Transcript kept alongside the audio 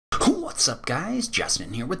What's up guys,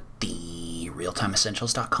 Justin here with the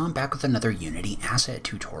realtimeessentials.com, back with another Unity asset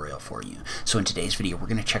tutorial for you. So in today's video we're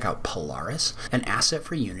going to check out Polaris, an asset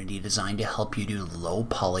for Unity designed to help you do low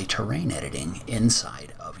poly terrain editing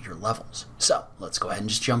inside of your levels. So let's go ahead and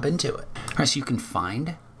just jump into it. Alright, so you can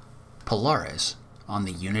find Polaris on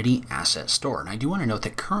the Unity Asset Store. And I do want to note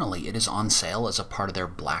that currently it is on sale as a part of their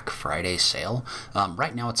Black Friday sale.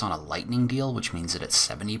 Right now it's on a lightning deal, which means that it's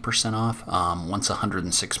 70% off. Once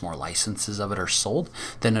 106 more licenses of it are sold,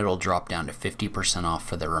 then it'll drop down to 50% off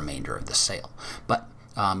for the remainder of the sale. But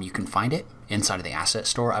you can find it inside of the asset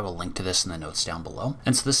store. I will link to this in the notes down below.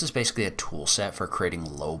 And so this is basically a tool set for creating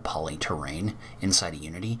low poly terrain inside of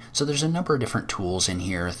Unity. So there's a number of different tools in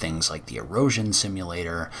here, things like the erosion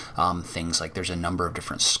simulator, things like there's a number of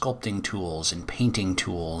different sculpting tools and painting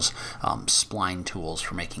tools, spline tools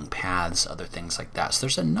for making paths, other things like that. So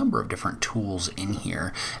there's a number of different tools in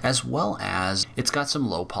here, as well as it's got some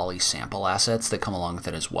low poly sample assets that come along with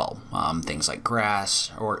it as well. Things like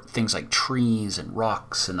grass or things like trees and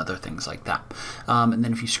rocks and other things like that. And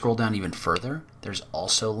then if you scroll down even further, there's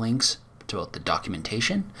also links to both the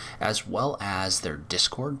documentation as well as their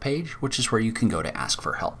Discord page, which is where you can go to ask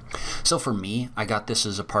for help. So for me, I got this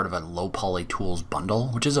as a part of a low poly tools bundle,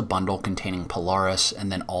 which is a bundle containing Polaris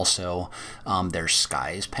and then also their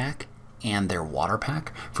Skies pack and their water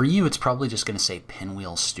pack. For you, it's probably just going to say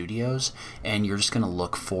Pinwheel Studios, and you're just going to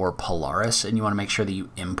look for Polaris, and you want to make sure that you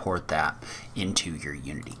import that into your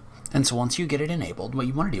Unity. And so once you get it enabled, what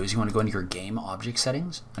you want to do is you want to go into your game object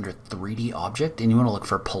settings under 3D object, and you want to look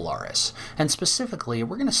for Polaris. And specifically,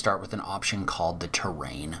 we're going to start with an option called the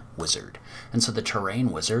Terrain Wizard. And so the Terrain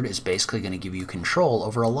Wizard is basically going to give you control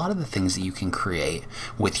over a lot of the things that you can create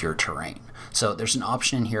with your terrain. So there's an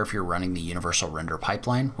option in here if you're running the Universal Render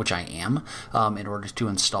Pipeline, which I am, in order to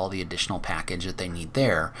install the additional package that they need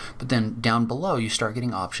there. But then down below, you start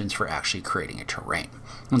getting options for actually creating a terrain.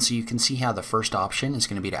 And so you can see how the first option is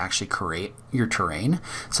going to be to actually create your terrain.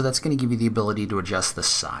 So that's going to give you the ability to adjust the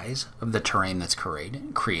size of the terrain that's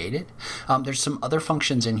created. There's some other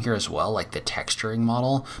functions in here as well, like the texturing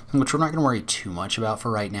model, which we're not going to worry too much about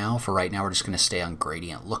for right now. For right now, we're just going to stay on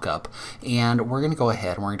gradient lookup, and we're going to go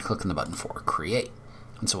ahead and we're going to click on the button for create.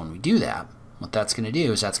 And so when we do that, what that's going to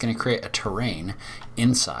do is that's going to create a terrain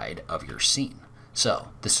inside of your scene. So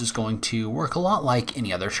this is going to work a lot like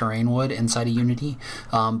any other terrain would inside of Unity,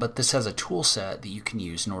 but this has a tool set that you can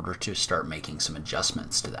use in order to start making some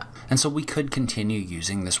adjustments to that. And so we could continue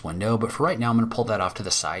using this window, but for right now I'm going to pull that off to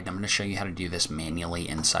the side, and I'm going to show you how to do this manually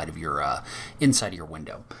inside of your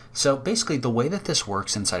window. So basically the way that this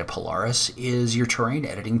works inside of Polaris is your terrain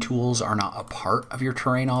editing tools are not a part of your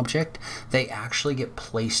terrain object. They actually get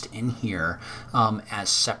placed in here as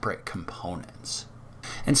separate components.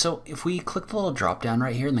 And so if we click the little drop down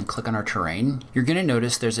right here and then click on our terrain, you're going to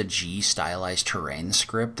notice there's a G stylized terrain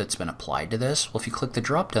script that's been applied to this. Well, if you click the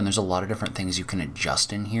drop down, there's a lot of different things you can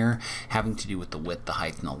adjust in here, having to do with the width, the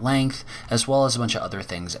height, and the length, as well as a bunch of other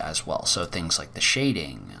things as well. So things like the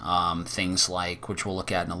shading, things like, which we'll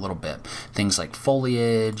look at in a little bit, things like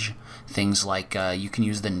foliage, things like you can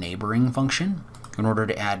use the neighboring function in order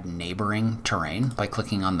to add neighboring terrain by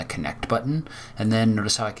clicking on the connect button, and then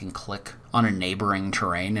notice how I can click on a neighboring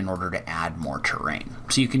terrain in order to add more terrain.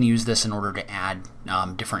 So you can use this in order to add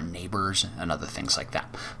different neighbors and other things like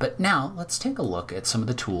that. But now let's take a look at some of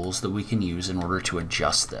the tools that we can use in order to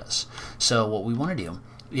adjust this. So what we want to do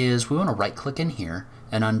is we want to right click in here,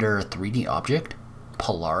 and under 3D object,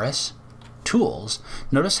 Polaris, tools,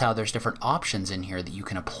 notice how there's different options in here that you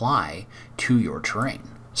can apply to your terrain.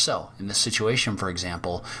 So in this situation, for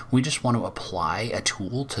example, we just want to apply a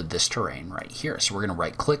tool to this terrain right here. So we're going to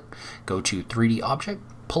right click, go to 3D object,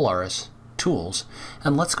 Polaris, tools,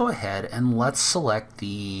 and let's go ahead and let's select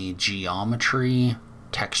the geometry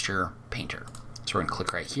texture painter. So we're going to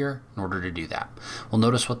click right here in order to do that. Well,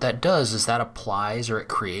 notice what that does is that applies, or it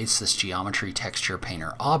creates this geometry texture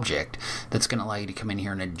painter object that's going to allow you to come in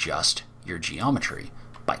here and adjust your geometry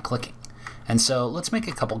by clicking. And so let's make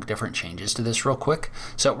a couple different changes to this real quick.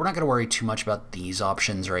 So we're not going to worry too much about these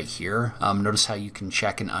options right here. Notice how you can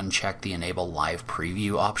check and uncheck the enable live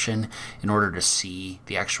preview option in order to see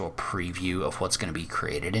the actual preview of what's going to be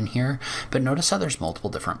created in here. But notice how there's multiple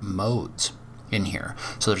different modes in here.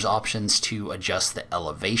 So there's options to adjust the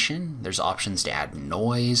elevation, there's options to add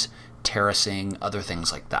noise, terracing, other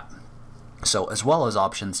things like that. So as well as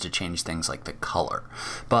options to change things like the color.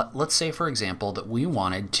 But let's say, for example, that we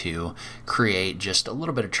wanted to create just a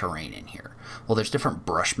little bit of terrain in here. Well, there's different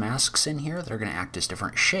brush masks in here that are going to act as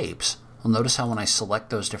different shapes. Well, notice how when I select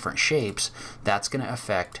those different shapes, that's going to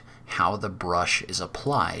affect how the brush is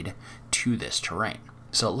applied to this terrain.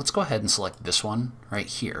 So let's go ahead and select this one right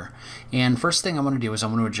here. And first thing I'm going to do is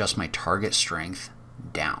I'm going to adjust my target strength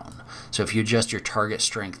down. So if you adjust your target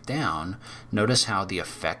strength down, notice how the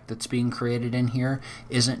effect that's being created in here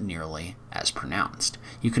isn't nearly as pronounced.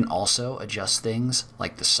 You can also adjust things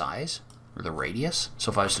like the size or the radius.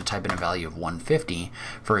 So if I was to type in a value of 150,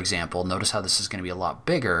 for example, notice how this is going to be a lot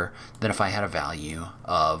bigger than if I had a value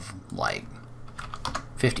of like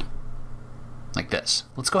 50. Like this.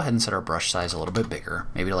 Let's go ahead and set our brush size a little bit bigger,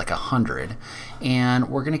 maybe to like 100, and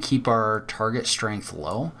we're going to keep our target strength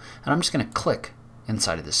low, and I'm just going to click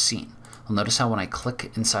inside of this scene. You'll notice how when I click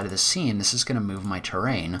inside of this scene, this is going to move my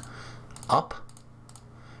terrain up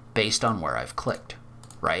based on where I've clicked,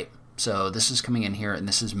 right? So this is coming in here and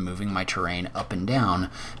this is moving my terrain up and down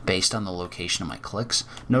based on the location of my clicks.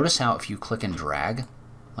 Notice how if you click and drag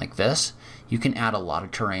like this, you can add a lot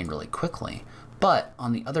of terrain really quickly. But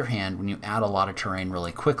on the other hand, when you add a lot of terrain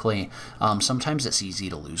really quickly, sometimes it's easy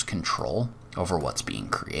to lose control over what's being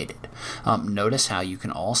created. Notice how you can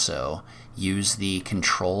also use the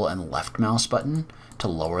control and left mouse button to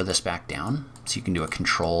lower this back down. So you can do a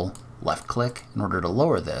control left click in order to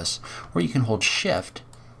lower this, or you can hold shift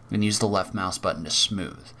and use the left mouse button to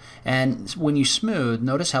smooth. And when you smooth,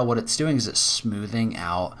 notice how what it's doing is it's smoothing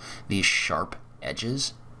out these sharp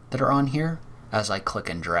edges that are on here as I click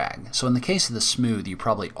and drag. So in the case of the smooth, you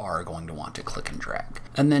probably are going to want to click and drag.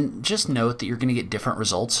 And then just note that you're going to get different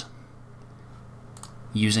results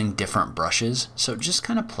using different brushes. So just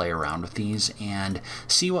kind of play around with these and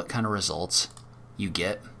see what kind of results you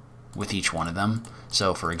get with each one of them.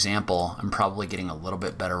 So for example, I'm probably getting a little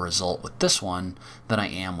bit better result with this one than I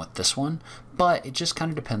am with this one, but it just kind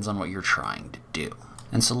of depends on what you're trying to do.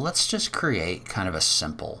 And so let's just create kind of a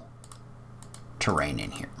simple terrain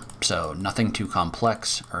in here. So nothing too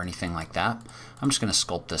complex or anything like that. I'm just going to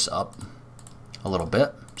sculpt this up a little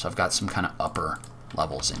bit. So I've got some kind of upper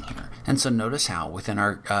levels in here. And so notice how within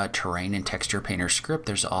our terrain and texture painter script,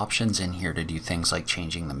 there's options in here to do things like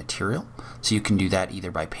changing the material. So you can do that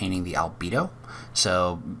either by painting the albedo.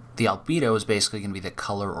 So the albedo is basically going to be the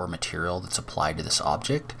color or material that's applied to this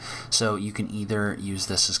object. So you can either use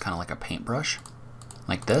this as kind of like a paintbrush,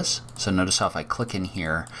 like this. So notice how if I click in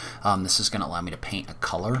here, this is going to allow me to paint a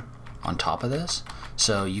color on top of this.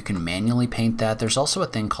 So you can manually paint that. There's also a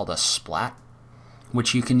thing called a splat,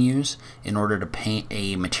 which you can use in order to paint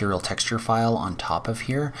a material texture file on top of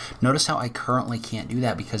here. Notice how I currently can't do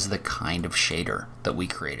that because of the kind of shader that we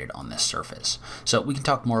created on this surface. So we can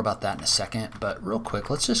talk more about that in a second, but real quick,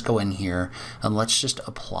 let's just go in here and let's just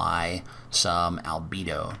apply some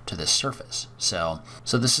albedo to this surface. So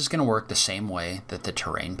this is going to work the same way that the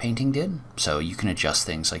terrain painting did. So you can adjust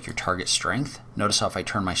things like your target strength. Notice how if I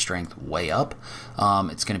turn my strength way up,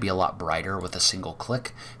 it's going to be a lot brighter with a single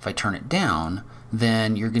click. If I turn it down,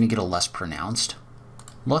 then you're going to get a less pronounced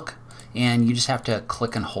look, and you just have to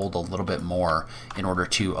click and hold a little bit more in order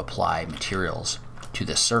to apply materials to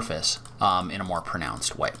this surface in a more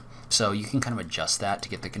pronounced way. So you can kind of adjust that to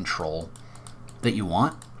get the control that you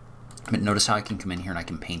want. But notice how I can come in here and I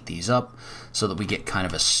can paint these up so that we get kind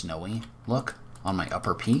of a snowy look on my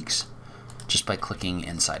upper peaks just by clicking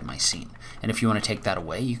inside my scene. And if you want to take that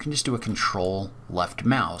away, you can just do a control left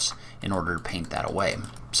mouse in order to paint that away.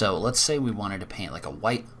 So let's say we wanted to paint like a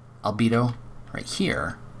white albedo right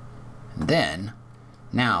here, and then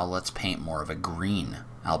now let's paint more of a green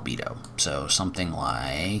albedo. So something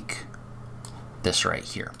like this right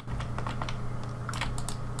here.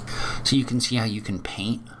 So you can see how you can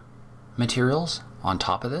paint materials on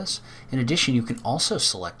top of this. In addition, you can also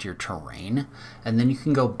select your terrain, and then you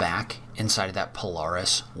can go back inside of that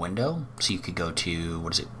Polaris window. So you could go to,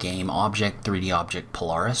 what is it, Game Object, 3D Object,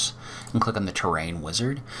 Polaris, and click on the Terrain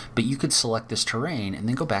Wizard. But you could select this terrain and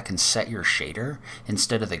then go back and set your shader.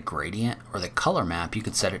 Instead of the gradient or the color map, you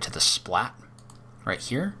could set it to the splat right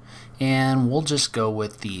here. And we'll just go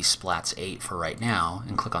with the splats 8 for right now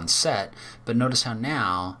and click on Set. But notice how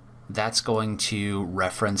now that's going to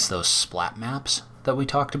reference those splat maps that we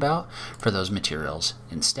talked about for those materials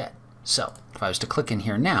instead. So if I was to click in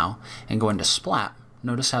here now and go into splat,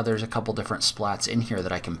 notice how there's a couple different splats in here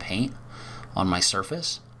that I can paint on my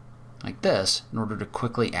surface like this in order to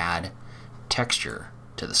quickly add texture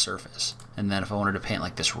to the surface. And then if I wanted to paint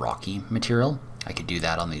like this rocky material, I could do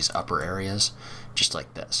that on these upper areas just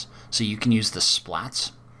like this. So you can use the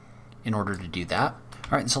splats in order to do that.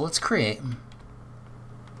 All right, so let's create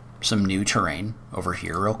some new terrain over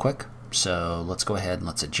here real quick. So let's go ahead and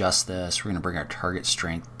let's adjust this. We're going to bring our target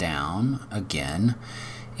strength down again,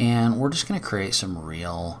 and we're just going to create some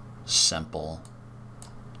real simple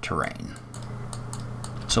terrain.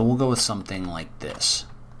 So we'll go with something like this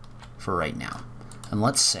for right now. And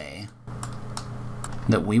let's say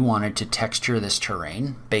that we wanted to texture this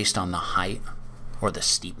terrain based on the height or the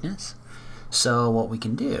steepness. So what we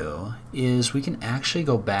can do is we can actually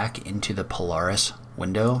go back into the Polaris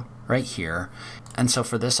window right here. And so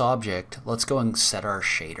for this object, let's go and set our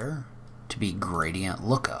shader to be gradient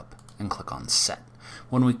lookup and click on set.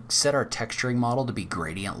 When we set our texturing model to be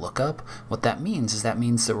gradient lookup, what that means is that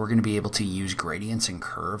we're going to be able to use gradients and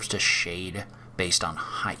curves to shade based on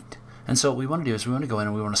height. And so what we want to do is we want to go in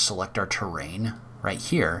and we want to select our terrain right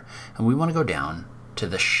here, and we want to go down to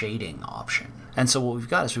the shading option. And so what we've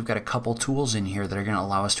got is we've got a couple tools in here that are going to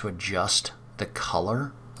allow us to adjust the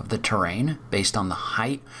color of the terrain based on the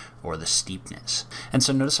height or the steepness. And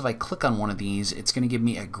so notice if I click on one of these, it's going to give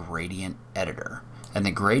me a gradient editor. And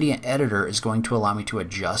the gradient editor is going to allow me to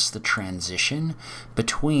adjust the transition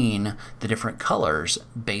between the different colors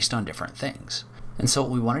based on different things. And so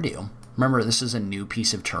what we want to do, remember this is a new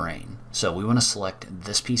piece of terrain. So we want to select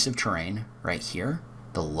this piece of terrain right here,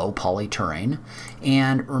 the low poly terrain.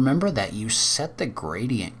 And remember that you set the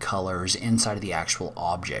gradient colors inside of the actual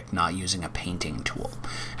object, not using a painting tool.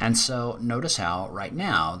 And so notice how right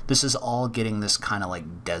now, this is all getting this kind of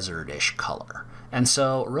like desert-ish color. And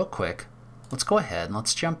so real quick, let's go ahead and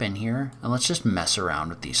let's jump in here and let's just mess around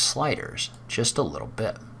with these sliders just a little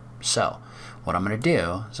bit. So what I'm going to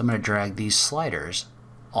do is I'm going to drag these sliders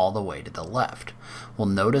all the way to the left. Well,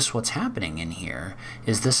 notice what's happening in here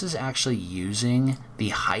is this is actually using the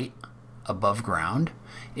height above ground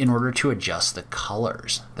in order to adjust the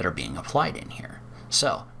colors that are being applied in here.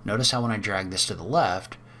 So notice how when I drag this to the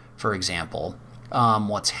left, for example,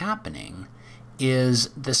 what's happening is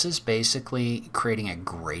this is basically creating a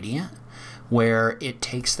gradient where it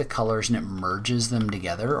takes the colors and it merges them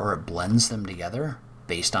together, or it blends them together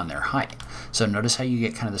based on their height. So notice how you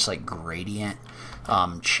get kind of this like gradient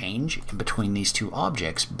change in between these two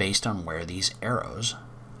objects based on where these arrows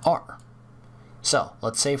are. So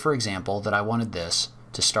let's say, for example, that I wanted this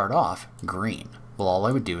to start off green. Well, all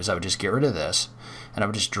I would do is I would just get rid of this and I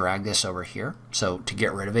would just drag this over here. So to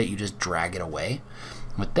get rid of it, you just drag it away.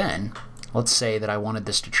 But then let's say that I wanted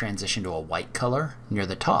this to transition to a white color near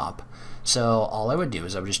the top. So all I would do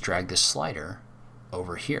is I would just drag this slider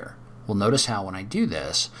over here. Well, notice how when I do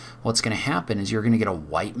this, what's going to happen is you're going to get a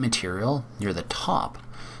white material near the top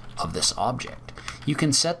of this object. You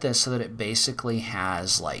can set this so that it basically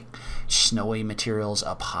has like snowy materials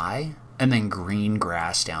up high and then green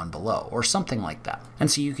grass down below, or something like that.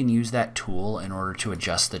 And so you can use that tool in order to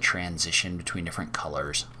adjust the transition between different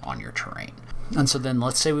colors on your terrain. And so then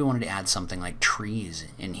let's say we wanted to add something like trees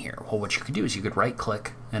in here. Well, what you could do is you could right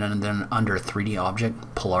click and then under 3D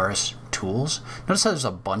Object, Polaris Tools. Notice how there's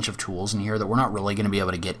a bunch of tools in here that we're not really going to be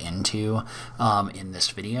able to get into in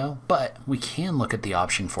this video, but we can look at the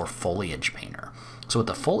option for Foliage Painter. So what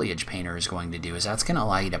the Foliage Painter is going to do is that's going to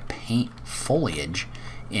allow you to paint foliage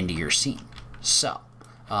into your scene. So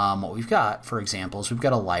what we've got, for example, is we've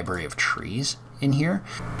got a library of trees in here.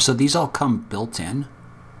 So these all come built in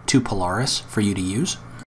to Polaris for you to use.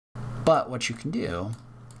 But what you can do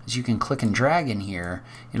is you can click and drag in here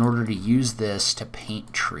in order to use this to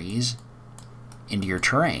paint trees into your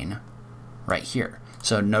terrain right here.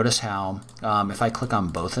 So notice how if I click on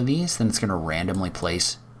both of these, then it's going to randomly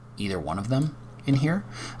place either one of them in here.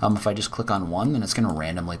 If I just click on one, then it's going to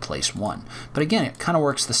randomly place one. But again, it kind of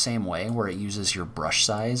works the same way where it uses your brush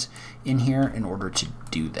size in here in order to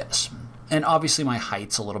do this. And obviously my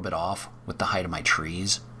height's a little bit off with the height of my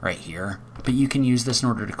trees right here, but you can use this in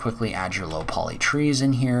order to quickly add your low poly trees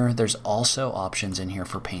in here. There's also options in here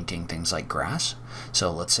for painting things like grass.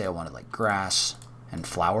 So let's say I wanted like grass and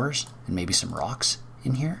flowers and maybe some rocks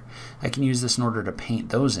in here. I can use this in order to paint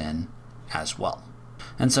those in as well.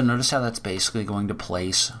 And so notice how that's basically going to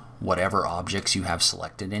place whatever objects you have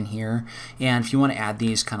selected in here. And if you want to add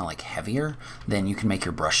these kind of like heavier, then you can make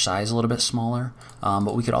your brush size a little bit smaller.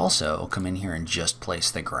 But we could also come in here and just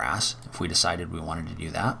place the grass if we decided we wanted to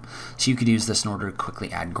do that. So you could use this in order to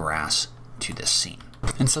quickly add grass to this scene.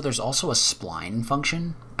 And so there's also a spline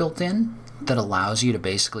function built in that allows you to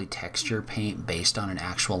basically texture paint based on an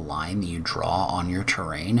actual line that you draw on your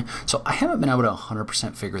terrain. So I haven't been able to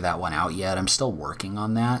 100% figure that one out yet. I'm still working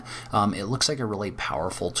on that. It looks like a really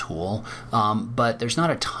powerful tool, but there's not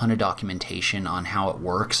a ton of documentation on how it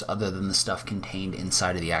works other than the stuff contained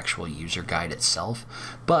inside of the actual user guide itself.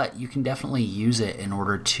 But you can definitely use it in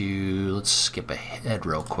order to, let's skip ahead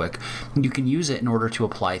real quick. You can use it in order to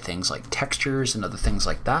apply things like textures and other things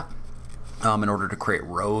like that. In order to create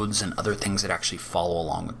roads and other things that actually follow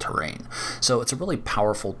along with terrain. So it's a really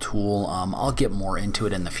powerful tool. I'll get more into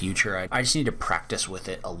it in the future. I just need to practice with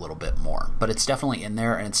it a little bit more, but it's definitely in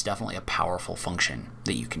there and it's definitely a powerful function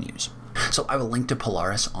that you can use. So I will link to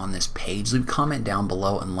Polaris on this page. Leave a comment down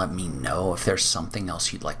below and let me know if there's something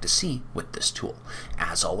else you'd like to see with this tool.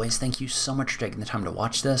 As always, thank you so much for taking the time to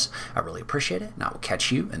watch this. I really appreciate it, and I will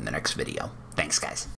catch you in the next video. Thanks, guys.